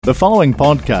The following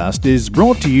podcast is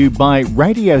brought to you by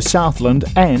Radio Southland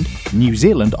and New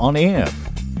Zealand On Air.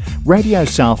 Radio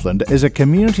Southland is a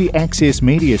community access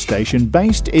media station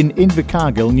based in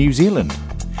Invercargill, New Zealand.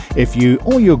 If you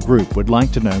or your group would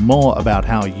like to know more about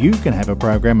how you can have a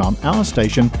program on our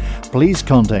station, please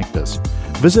contact us.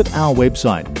 Visit our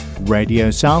website,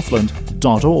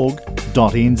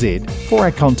 radiosouthland.org.nz, for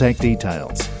our contact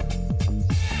details.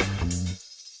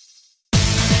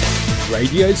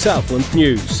 Radio Southland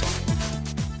News.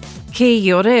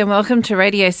 Kia ora and welcome to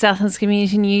Radio Southland's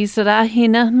Community News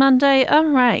Rahina Monday on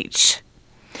Rach.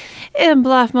 In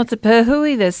Bluff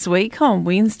Matapuhui this week, on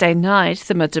Wednesday night,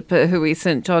 the Matapuhui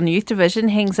St John Youth Division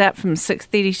hangs out from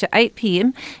 6:30 to 8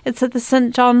 p.m. It's at the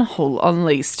St John Hall on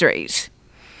Lee Street.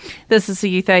 This is the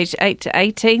youth aged 8 to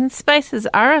 18. Spaces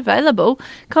are available.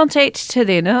 Contact Te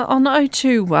Rena on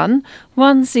 021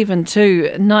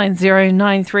 172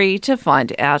 9093 to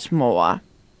find out more.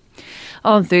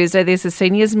 On Thursday, there's a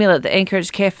seniors meal at the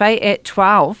Anchorage Cafe at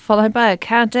 12, followed by a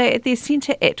card day at their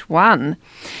centre at 1.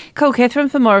 Call Catherine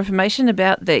for more information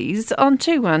about these on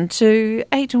 212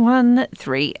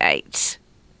 8138.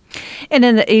 And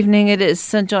in the evening, it is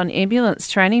St John Ambulance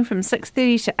training from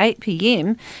 6:30 to 8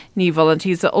 p.m. New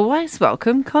volunteers are always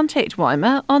welcome. Contact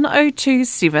Waima on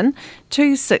 027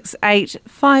 268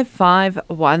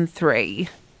 5513.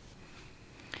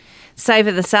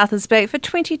 Savour the South is back for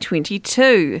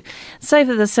 2022.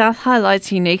 Savour the South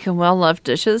highlights unique and well-loved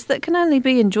dishes that can only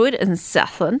be enjoyed in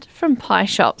Southland, from pie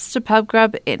shops to pub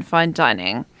grub and fine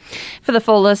dining. For the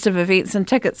full list of events and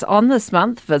tickets on this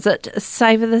month, visit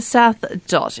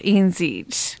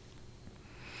savourthesouth.nz.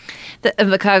 The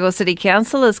Invercargill City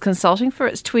Council is consulting for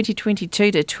its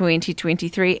 2022 to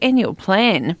 2023 annual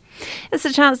plan. It's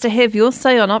a chance to have your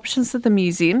say on options of the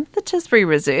museum, the Tisbury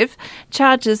Reserve,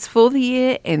 charges for the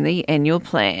year and the annual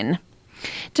plan.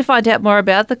 To find out more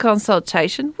about the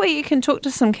consultation, where you can talk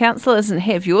to some councillors and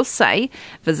have your say,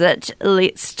 visit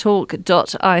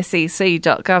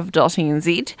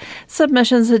letstalk.icc.gov.nz.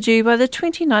 Submissions are due by the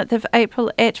 29th of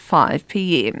April at 5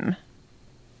 p.m.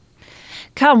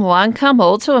 Come one, come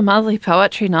all to a monthly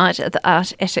poetry night at the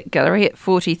Art Attic Gallery at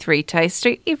 43 Tay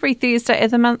Street every Thursday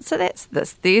of the month, so that's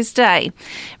this Thursday.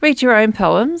 Read your own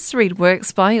poems, read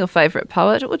works by your favourite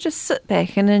poet, or just sit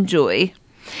back and enjoy.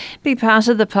 Be part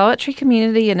of the poetry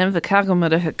community in Invercargill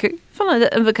Murihuku. Follow the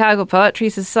Invercargill Poetry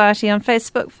Society on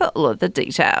Facebook for all of the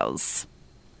details.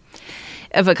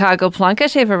 Invercargill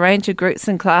Plunket have a range of groups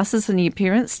and classes and new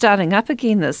parents starting up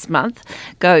again this month.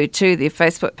 Go to their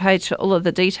Facebook page for all of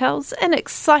the details. And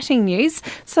exciting news,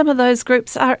 some of those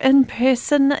groups are in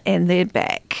person and they're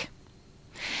back.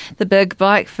 The Big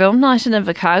Bike Film Night in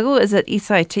Invercargill is at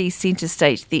SIT Centre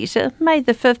Stage Theatre, May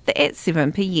the 5th at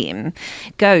 7 p.m.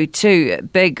 Go to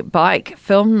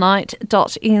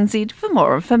bigbikefilmnight.nz for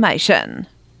more information.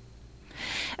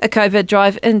 A COVID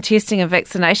drive-in testing and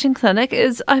vaccination clinic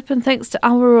is open thanks to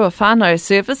Awarua Whānau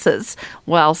Services,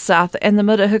 Well South and the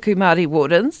Murihuku Māori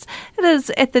Wardens. It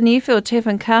is at the Newfield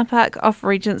Tavern car park off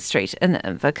Regent Street in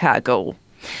Invercargill.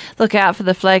 Look out for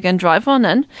the flag and drive on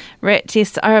in. Rat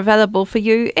tests are available for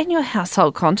you and your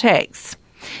household contacts.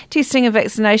 Testing and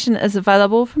vaccination is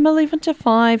available from 11 to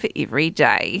 5 every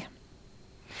day.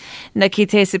 Niki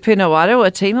Te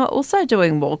Sepunawaroa team are also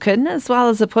doing walk-in as well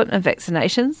as appointment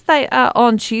vaccinations. They are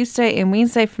on Tuesday and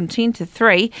Wednesday from 10 to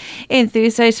 3 and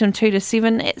Thursdays from 2 to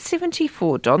 7 at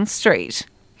 74 Don Street.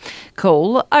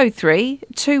 Call 03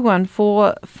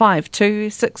 214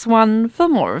 5261 for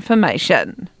more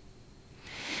information.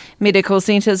 Medical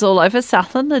centres all over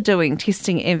Southland are doing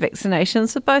testing and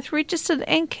vaccinations for both registered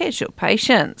and casual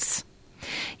patients.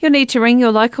 You'll need to ring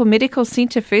your local medical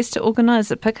centre first to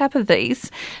organise a pickup of these.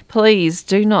 Please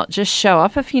do not just show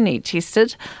up if you need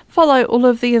tested. Follow all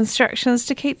of the instructions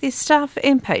to keep their staff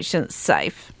and patients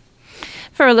safe.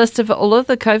 For a list of all of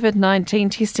the COVID-19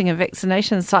 testing and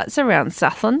vaccination sites around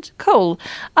Southland, call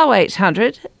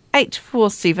 0800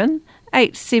 847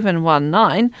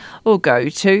 8719 or go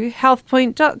to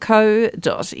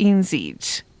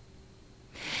healthpoint.co.nz.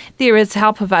 There is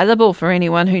help available for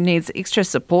anyone who needs extra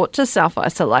support to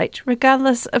self-isolate,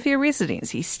 regardless of your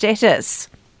residency status.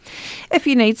 If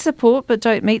you need support but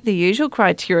don't meet the usual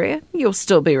criteria, you'll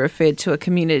still be referred to a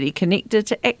community connector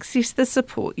to access the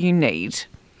support you need.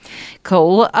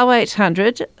 Call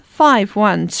 0800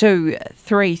 512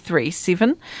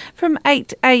 337 from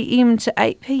 8 a.m. to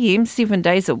 8 p.m. 7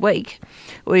 days a week,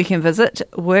 or you can visit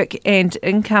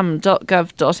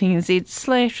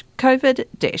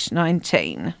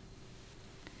workandincome.gov.nz/COVID-19.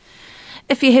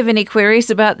 If you have any queries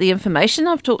about the information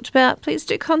I've talked about, please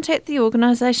do contact the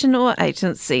organisation or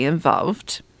agency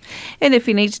involved. And if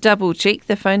you need to double check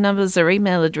the phone numbers or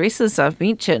email addresses I've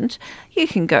mentioned, you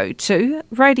can go to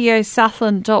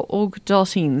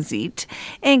radiosouthland.org.nz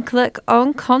and click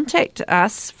on Contact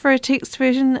Us for a text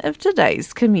version of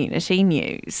today's community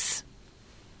news.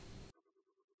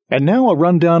 And now a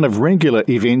rundown of regular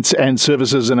events and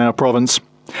services in our province.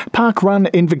 Park Run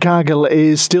in Invercargill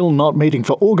is still not meeting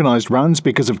for organised runs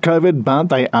because of COVID, but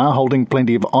they are holding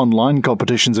plenty of online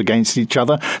competitions against each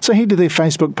other, so head to their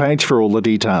Facebook page for all the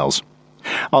details.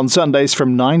 On Sundays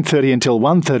from 9:30 until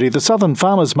 1:30, the Southern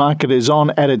Farmers Market is on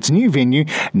at its new venue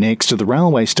next to the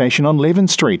railway station on Levin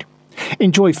Street.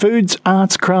 Enjoy foods,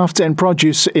 arts, crafts and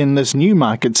produce in this new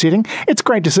market setting. It's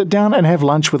great to sit down and have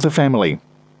lunch with the family.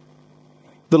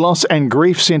 The Loss and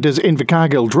Grief Centre's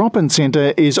Invercargill Drop-In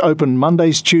Centre is open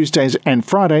Mondays, Tuesdays and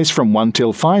Fridays from 1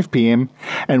 till 5 p.m.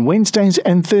 and Wednesdays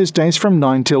and Thursdays from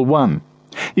 9 till 1.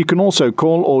 You can also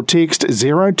call or text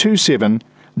 027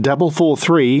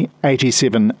 443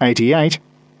 8788,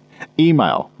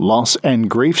 email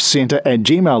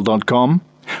lossandgriefcentre@gmail.com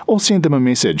or send them a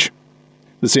message.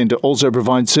 The centre also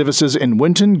provides services in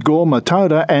Winton, Gore,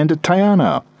 Matoda and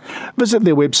Taiana. Visit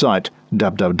their website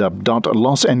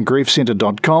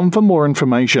www.lossandgriefcentre.com for more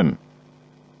information.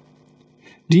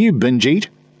 Do you binge eat,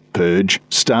 purge,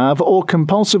 starve or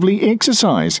compulsively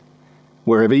exercise?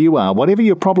 Wherever you are, whatever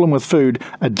your problem with food,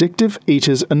 Addictive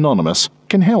Eaters Anonymous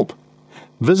can help.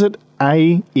 Visit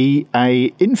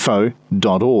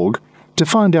aeainfo.org to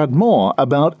find out more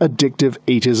about Addictive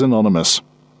Eaters Anonymous.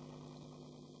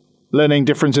 Learning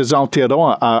Differences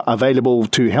Aotearoa are available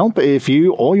to help if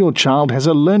you or your child has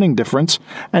a learning difference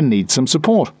and needs some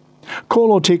support. Call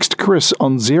or text Chris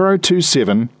on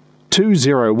 027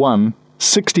 201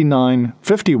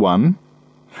 6951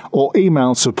 or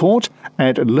email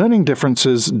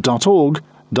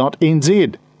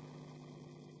support@learningdifferences.org.nz.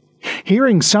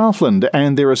 Hearing Southland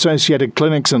and their associated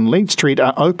clinics in Leet Street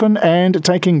are open and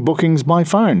taking bookings by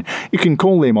phone. You can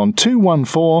call them on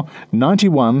 214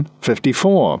 91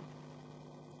 54.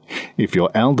 If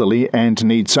you're elderly and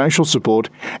need social support,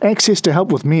 access to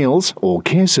help with meals or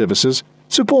care services,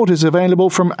 support is available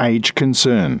from Age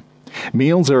Concern.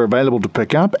 Meals are available to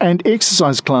pick up and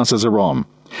exercise classes are on.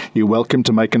 You're welcome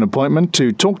to make an appointment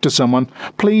to talk to someone.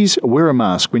 Please wear a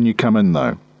mask when you come in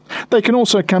though. They can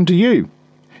also come to you.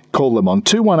 Call them on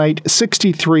 218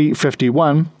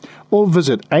 6351 or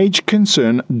visit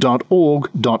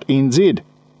ageconcern.org.nz.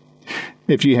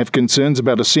 If you have concerns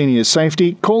about a senior's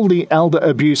safety, call the Elder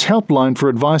Abuse Helpline for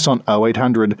advice on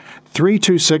 0800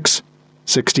 326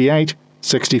 68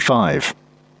 65.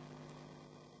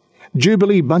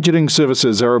 Jubilee budgeting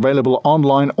services are available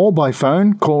online or by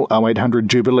phone. Call 0800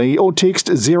 Jubilee or text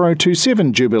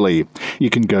 027 Jubilee. You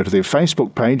can go to their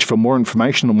Facebook page for more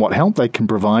information on what help they can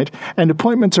provide, and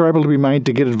appointments are able to be made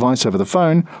to get advice over the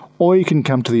phone, or you can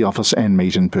come to the office and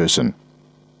meet in person.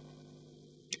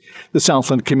 The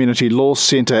Southland Community Law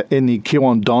Centre in the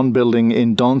Kiwon Don building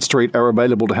in Don Street are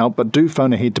available to help, but do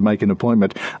phone ahead to make an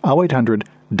appointment 0800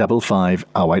 55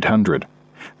 0800.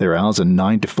 Their hours are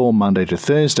 9 to 4 Monday to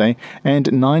Thursday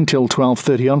and 9 till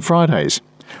 12:30 on Fridays.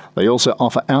 They also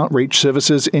offer outreach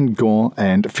services in Gore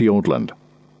and Fiordland.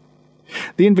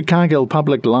 The Invercargill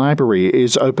Public Library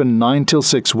is open 9 till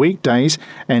 6 weekdays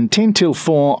and 10 till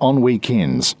 4 on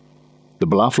weekends. The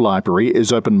Bluff Library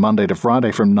is open Monday to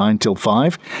Friday from 9 till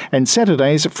 5 and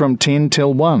Saturdays from 10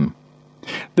 till 1.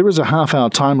 There is a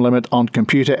half-hour time limit on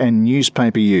computer and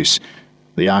newspaper use.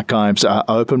 The archives are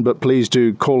open, but please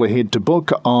do call ahead to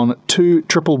book on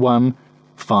 2111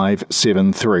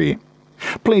 573.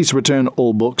 Please return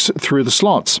all books through the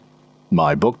slots.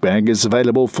 My Book Bag is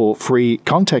available for free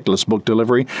contactless book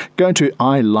delivery. Go to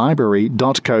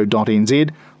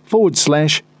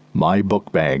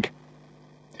ilibrary.co.nz/mybookbag.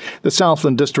 The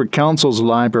Southland District Council's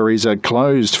libraries are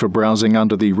closed for browsing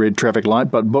under the red traffic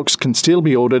light, but books can still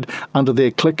be ordered under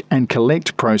their click and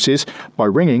collect process by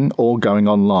ringing or going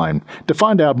online. To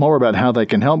find out more about how they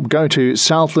can help, go to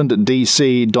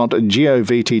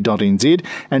southlanddc.govt.nz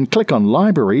and click on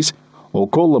Libraries or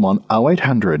call them on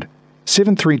 0800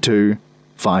 732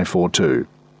 542.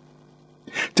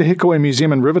 Te Hikoe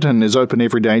Museum in Riverton is open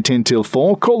every day 10 till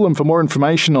 4. Call them for more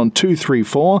information on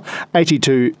 234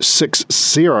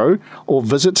 8260 or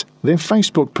visit their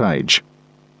Facebook page.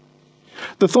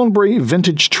 The Thornbury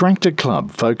Vintage Tractor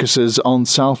Club focuses on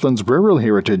Southland's rural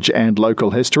heritage and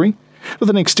local history. With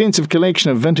an extensive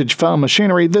collection of vintage farm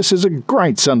machinery, this is a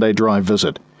great Sunday drive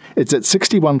visit. It's at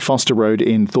 61 Foster Road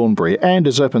in Thornbury and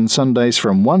is open Sundays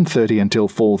from 1:30 until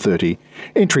 4:30.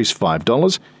 Entry's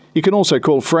 $5. You can also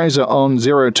call Fraser on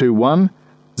 021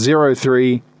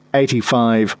 03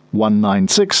 85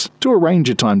 196 to arrange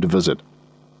a time to visit.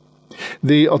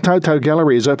 The Ototo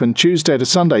Gallery is open Tuesday to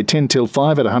Sunday, 10 till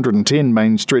 5 at 110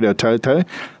 Main Street, Ototo.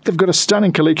 They've got a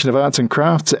stunning collection of arts and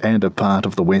crafts and a part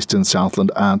of the Western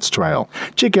Southland Arts Trail.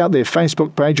 Check out their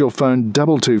Facebook page or phone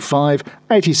 225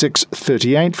 86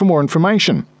 38 for more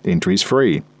information. Entries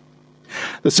free.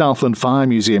 The Southland Fire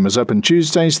Museum is open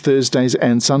Tuesdays, Thursdays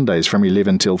and Sundays from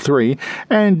 11 till 3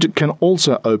 and can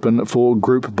also open for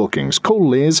group bookings. Call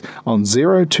Les on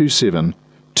 027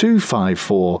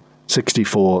 254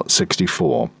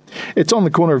 6464. It's on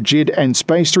the corner of Jed and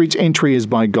Space Streets. Entry is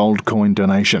by gold coin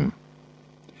donation.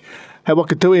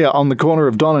 Hawakatuia on the corner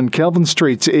of Don and Kelvin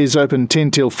Streets is open 10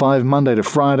 till 5 Monday to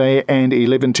Friday and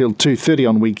 11 till 2:30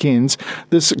 on weekends.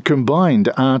 This combined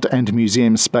art and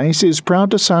museum space is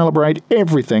proud to celebrate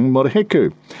everything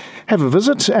Murihiku. Have a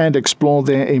visit and explore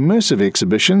their immersive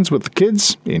exhibitions with the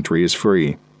kids. Entry is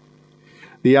free.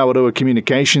 The Awarua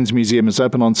Communications Museum is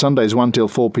open on Sundays 1 till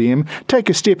 4 p.m. Take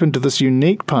a step into this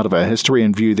unique part of our history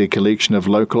and view their collection of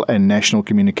local and national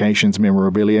communications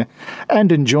memorabilia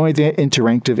and enjoy their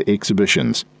interactive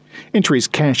exhibitions. Entries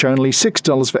cash only,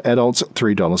 $6 for adults,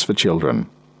 $3 for children.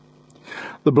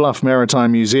 The Bluff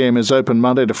Maritime Museum is open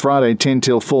Monday to Friday 10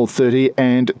 till 4:30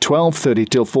 and 12:30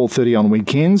 till 4:30 on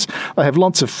weekends. They have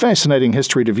lots of fascinating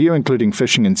history to view, including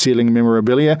fishing and sealing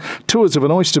memorabilia, tours of an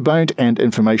oyster boat and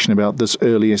information about this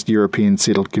earliest European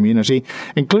settled community,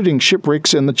 including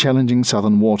shipwrecks in the challenging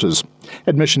southern waters.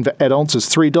 Admission for adults is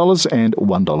 $3 and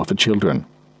 $1 for children.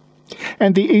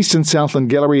 And the Eastern Southland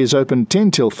Gallery is open 10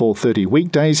 till 4:30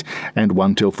 weekdays and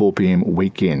 1 till 4 p.m.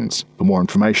 weekends. For more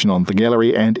information on the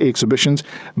gallery and exhibitions,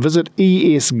 visit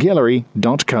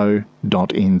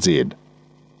esgallery.co.nz.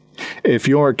 If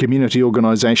you're a community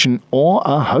organisation or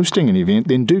are hosting an event,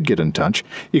 then do get in touch.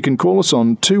 You can call us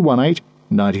on 218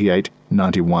 98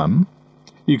 91.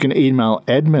 You can email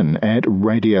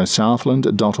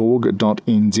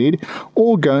admin@radiosouthland.org.nz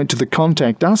or go to the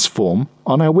Contact Us form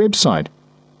on our website.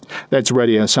 That's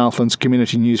Radio Southland's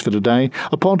Community News for today.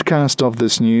 A podcast of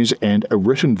this news and a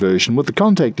written version with the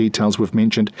contact details we've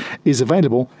mentioned is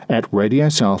available at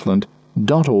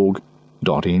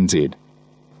radiosouthland.org.nz.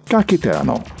 Ka kite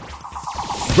anō.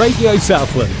 Radio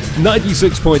Southland,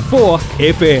 96.4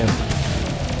 FM.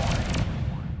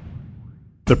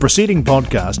 The preceding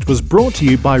podcast was brought to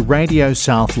you by Radio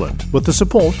Southland with the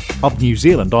support of New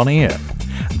Zealand On Air.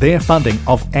 Their funding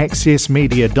of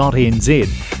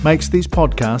accessmedia.nz makes these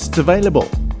podcasts available.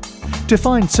 To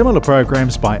find similar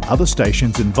programs by other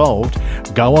stations involved,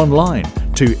 go online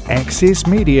to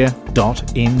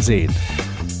accessmedia.nz.